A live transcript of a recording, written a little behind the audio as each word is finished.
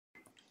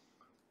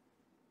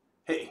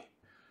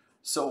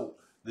So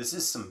this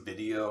is some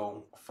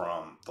video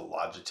from the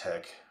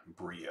Logitech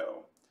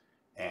BRIO,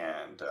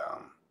 and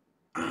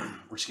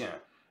we're just gonna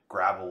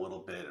grab a little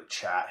bit of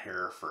chat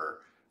here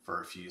for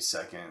a few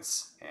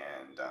seconds,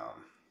 and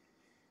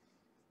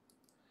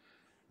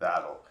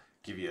that'll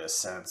give you a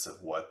sense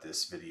of what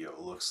this video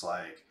looks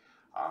like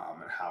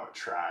and how it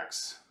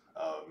tracks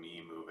of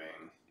me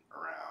moving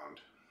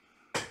around.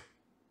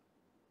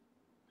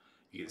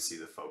 You can see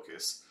the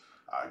focus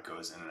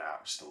goes in and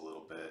out just a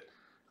little bit,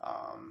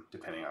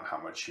 depending on how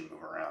much you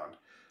move around.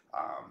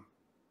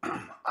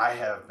 I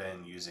have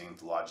been using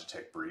the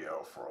Logitech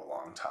BRIO for a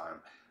long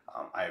time.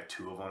 I have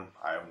two of them.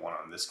 I have one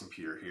on this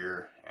computer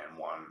here and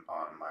one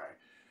on my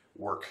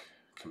work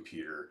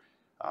computer,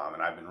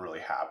 and I've been really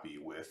happy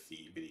with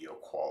the video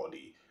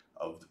quality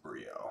of the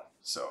BRIO.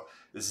 So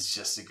this is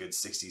just a good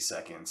 60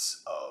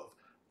 seconds of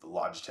the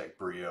Logitech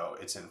BRIO.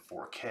 It's in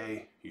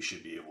 4K. You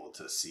should be able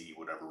to see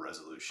whatever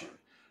resolution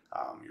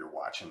you're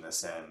watching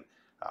this in.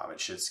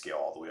 It should scale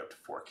all the way up to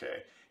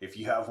 4K. If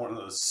you have one of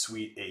those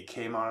sweet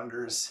 8K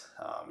monitors,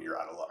 you're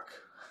out of luck,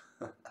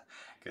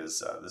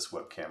 because this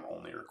webcam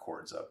only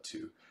records up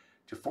to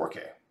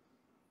 4K.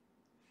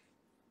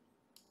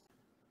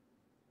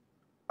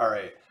 All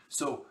right,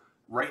 so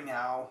right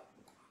now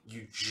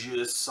you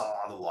just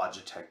saw the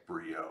Logitech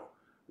BRIO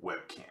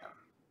webcam,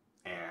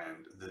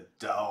 and the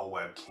Dell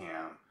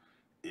webcam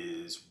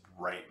is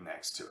right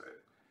next to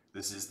it.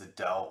 This is the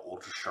Dell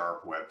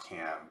Ultrasharp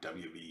Webcam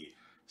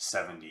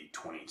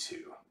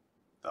WB7022.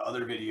 The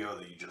other video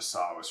that you just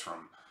saw was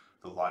from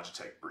the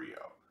Logitech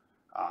BRIO,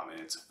 and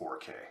it's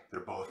 4K. They're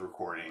both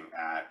recording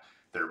at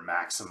their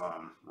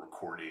maximum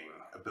recording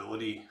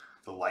ability.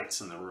 The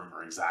lights in the room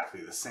are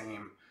exactly the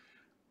same.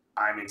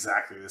 I'm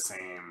exactly the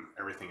same.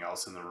 Everything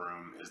else in the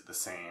room is the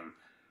same.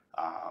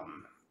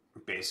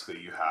 Basically,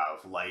 you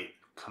have light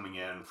coming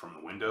in from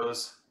the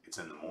windows. It's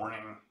in the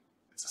morning.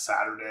 It's a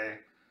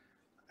Saturday.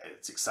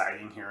 It's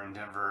exciting here in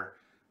Denver,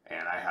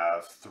 and I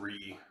have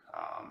 3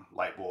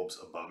 light bulbs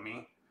above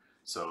me,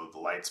 so the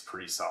light's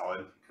pretty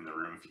solid in the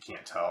room. If you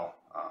can't tell,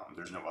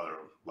 there's no other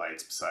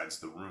lights besides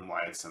the room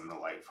lights and the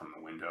light from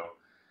the window.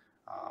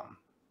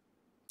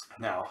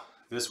 Now,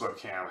 this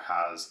webcam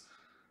has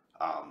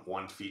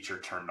one feature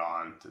turned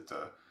on that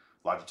the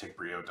Logitech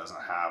BRIO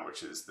doesn't have,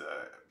 which is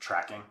the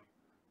tracking.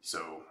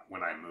 So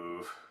when I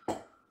move,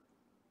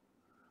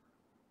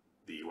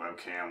 the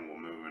webcam will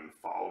move and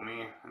follow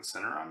me and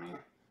center on me.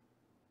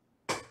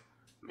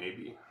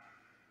 Maybe.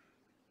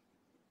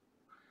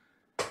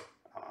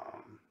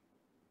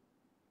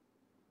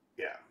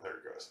 Yeah, there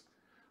it goes.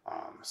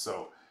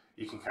 So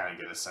you can kind of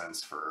get a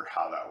sense for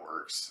how that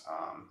works.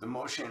 The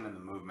motion and the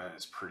movement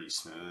is pretty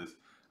smooth.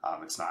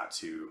 It's not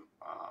too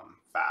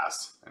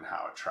fast in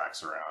how it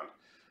tracks around.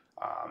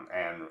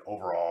 And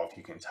overall, if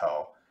you can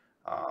tell,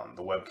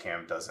 the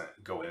webcam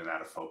doesn't go in and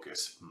out of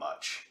focus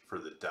much for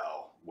the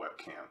Dell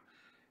webcam.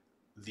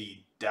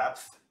 The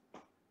depth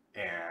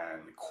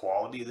and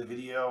quality of the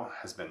video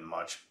has been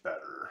much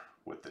better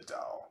with the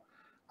Dell.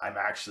 I'm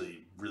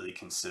actually really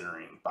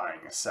considering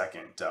buying a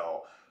second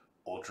Dell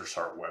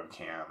Ultrasharp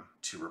webcam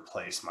to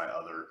replace my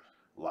other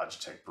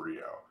Logitech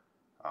BRIO.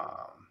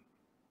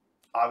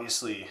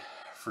 Obviously,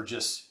 for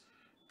just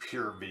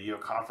pure video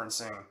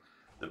conferencing,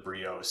 the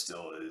BRIO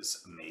still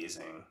is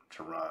amazing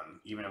to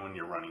run, even when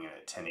you're running it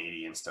at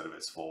 1080 instead of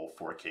its full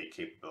 4K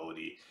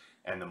capability.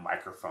 And the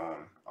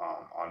microphone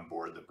on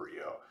board the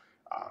BRIO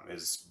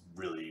is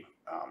really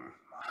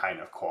high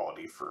enough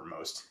quality for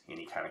most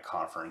any kind of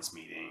conference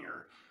meeting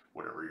or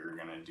whatever you're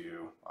going to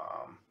do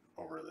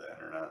over the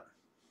internet.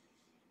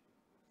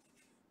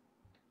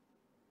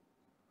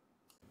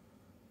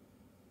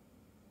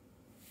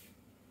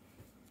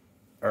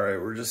 All right,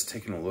 we're just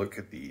taking a look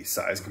at the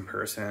size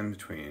comparison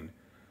between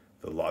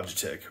the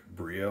Logitech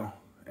BRIO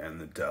and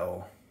the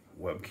Dell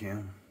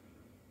webcam.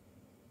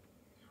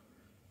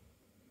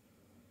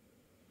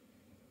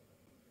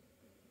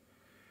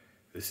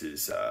 This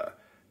is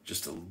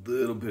just a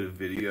little bit of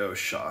video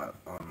shot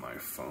on my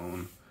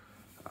phone,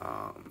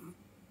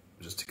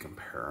 just to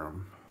compare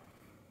them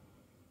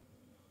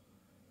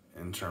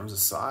in terms of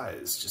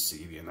size, just to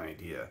give you an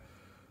idea.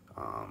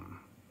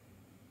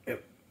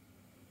 Yep.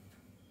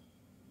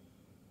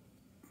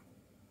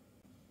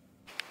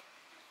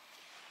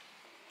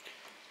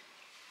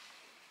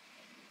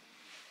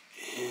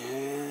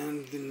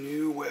 And the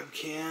new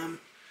webcam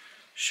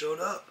showed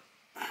up.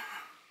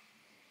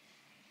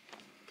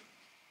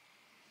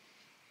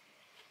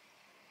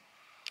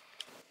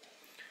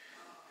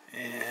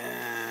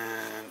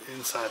 And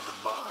inside the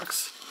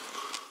box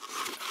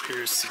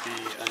appears to be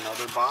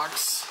another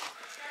box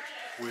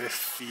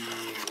with the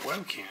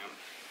webcam.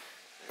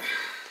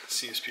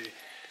 CSP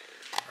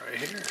right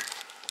here.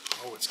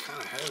 Oh, it's kind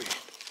of heavy.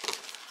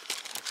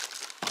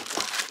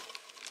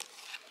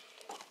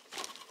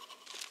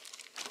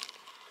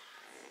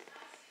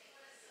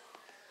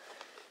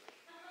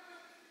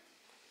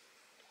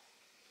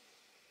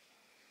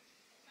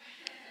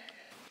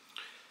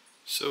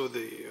 So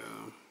the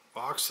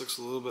box looks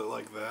a little bit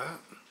like that.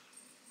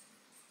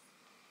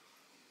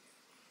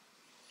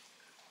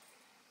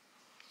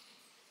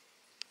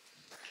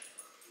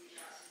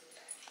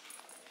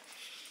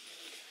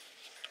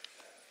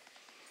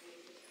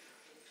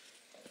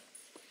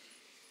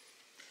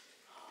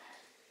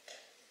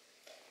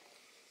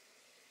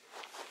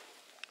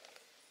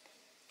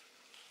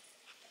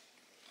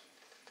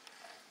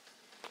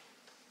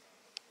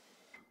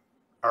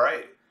 All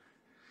right.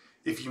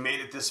 If you made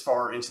it this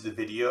far into the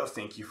video,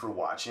 thank you for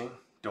watching.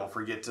 Don't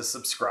forget to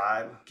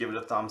subscribe, give it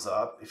a thumbs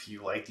up. If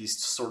you like these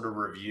sort of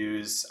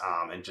reviews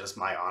and just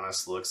my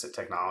honest looks at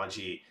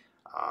technology,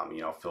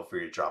 feel free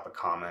to drop a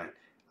comment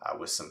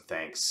with some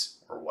thanks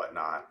or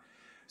whatnot.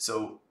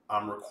 So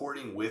I'm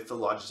recording with the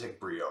Logitech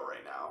BRIO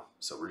right now.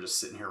 So we're just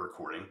sitting here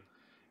recording.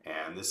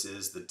 And this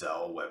is the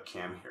Dell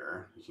webcam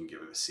here. You can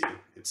give it a see.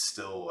 It's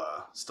still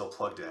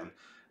plugged in.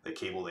 The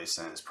cable they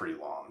sent is pretty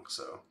long,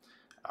 so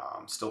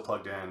still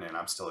plugged in, and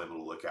I'm still able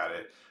to look at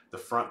it. The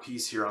front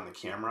piece here on the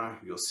camera,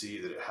 you'll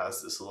see that it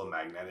has this little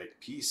magnetic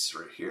piece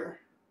right here.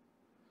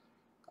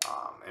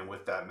 And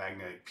with that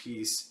magnetic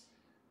piece,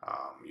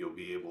 you'll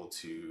be able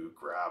to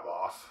grab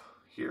off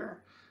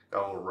here.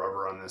 Got a little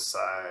rubber on this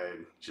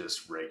side,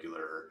 just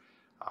regular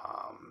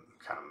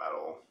kind of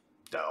metal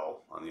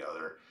Dell on the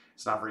other.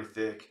 It's not very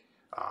thick,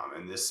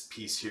 and this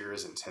piece here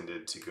is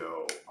intended to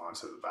go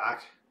onto the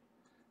back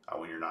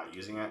when you're not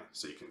using it,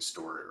 so you can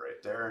store it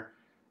right there.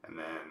 And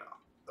then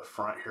the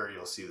front here,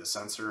 you'll see the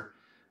sensor.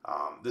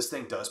 This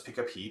thing does pick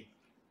up heat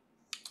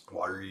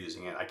while you're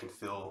using it. I can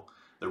feel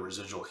the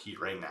residual heat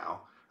right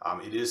now.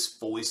 It is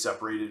fully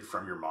separated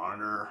from your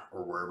monitor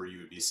or wherever you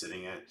would be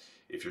sitting it.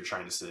 If you're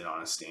trying to sit it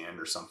on a stand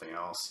or something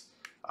else,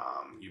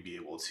 you'd be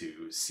able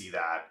to see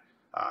that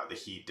the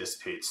heat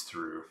dissipates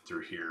through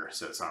here,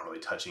 so it's not really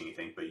touching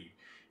anything, but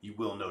you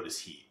will notice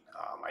heat.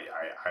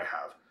 I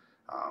have.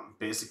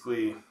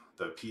 Basically,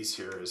 the piece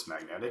here is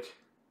magnetic.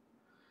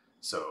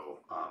 So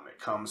it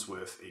comes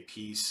with a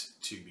piece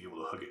to be able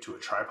to hook it to a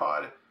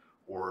tripod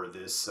or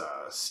this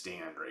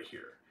stand right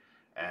here.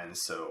 And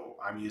so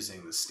I'm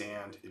using the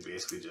stand. It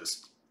basically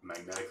just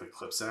magnetically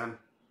clips in.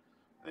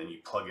 Then you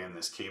plug in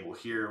this cable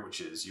here,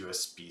 which is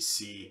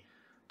USB-C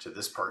to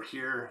this part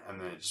here, and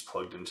then it just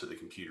plugged into the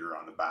computer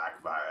on the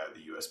back via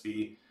the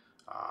USB.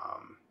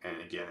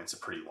 And again, it's a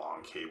pretty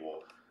long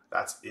cable.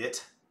 That's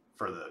it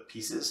for the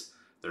pieces.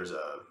 There's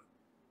a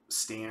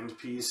stand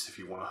piece if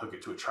you want to hook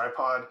it to a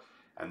tripod.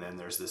 And then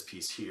there's this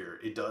piece here.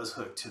 It does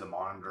hook to the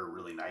monitor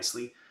really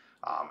nicely.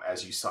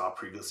 As you saw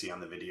previously on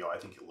the video, I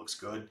think it looks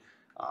good.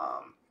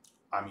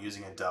 I'm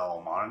using a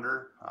Dell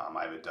monitor.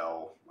 I have a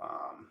Dell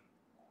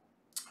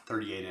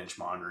 38-inch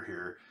monitor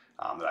here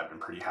that I've been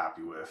pretty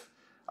happy with.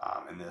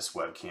 And this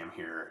webcam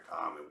here,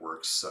 it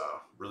works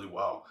really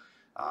well.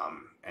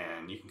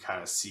 And you can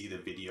kind of see the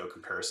video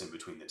comparison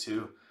between the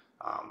two.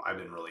 I've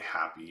been really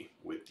happy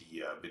with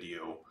the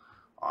video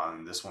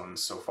on this one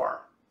so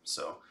far.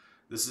 So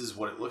this is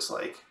what it looks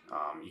like.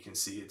 You can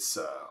see it's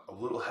a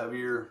little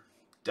heavier,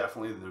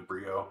 definitely than the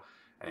BRIO,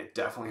 and it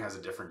definitely has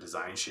a different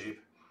design shape,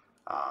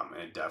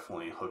 and it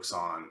definitely hooks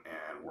on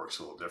and works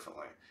a little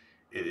differently.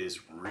 It is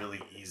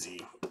really easy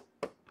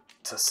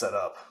to set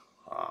up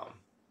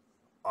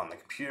on the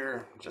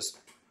computer,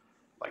 just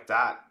like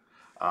that,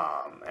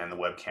 and the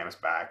webcam is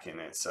back in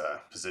its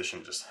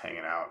position, just hanging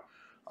out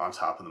on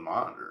top of the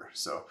monitor.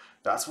 So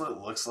that's what it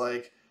looks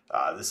like.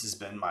 This has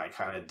been my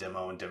kind of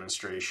demo and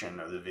demonstration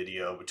of the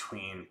video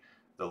between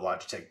the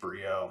Logitech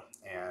BRIO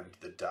and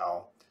the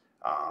Dell.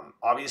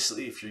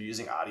 Obviously, if you're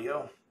using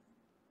audio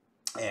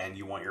and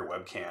you want your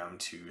webcam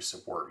to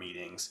support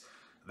meetings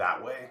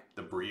that way,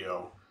 the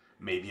BRIO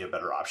may be a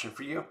better option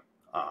for you.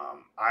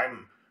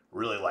 I'm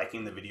really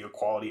liking the video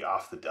quality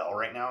off the Dell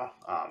right now,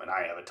 and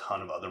I have a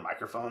ton of other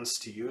microphones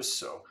to use,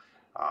 so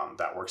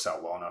that works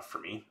out well enough for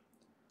me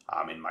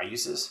in my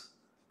uses.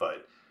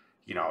 But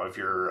if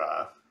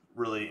you're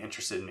really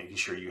interested in making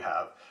sure you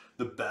have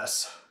the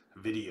best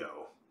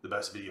video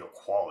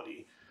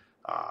quality,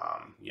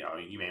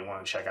 you may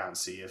want to check out and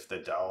see if the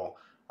Dell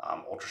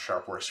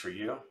Ultrasharp works for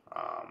you.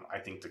 I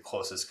think the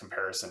closest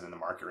comparison in the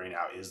market right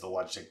now is the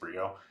Logitech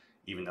BRIO,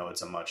 even though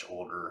it's a much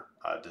older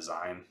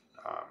design.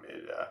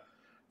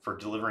 For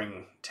delivering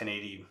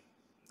 1080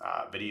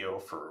 video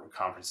for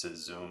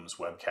conferences, Zooms,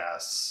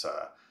 webcasts,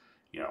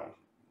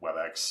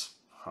 WebEx,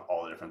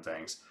 all the different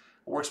things,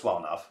 it works well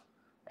enough.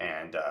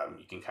 And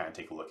you can kind of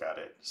take a look at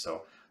it.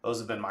 So those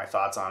have been my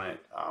thoughts on it.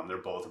 They're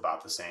both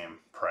about the same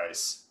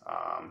price,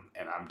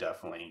 and I'm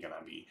definitely going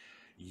to be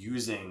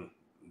using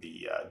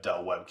the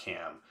Dell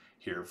webcam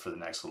here for the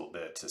next little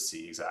bit to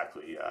see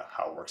exactly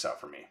how it works out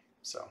for me.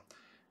 So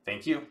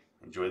thank you.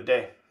 Enjoy the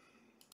day.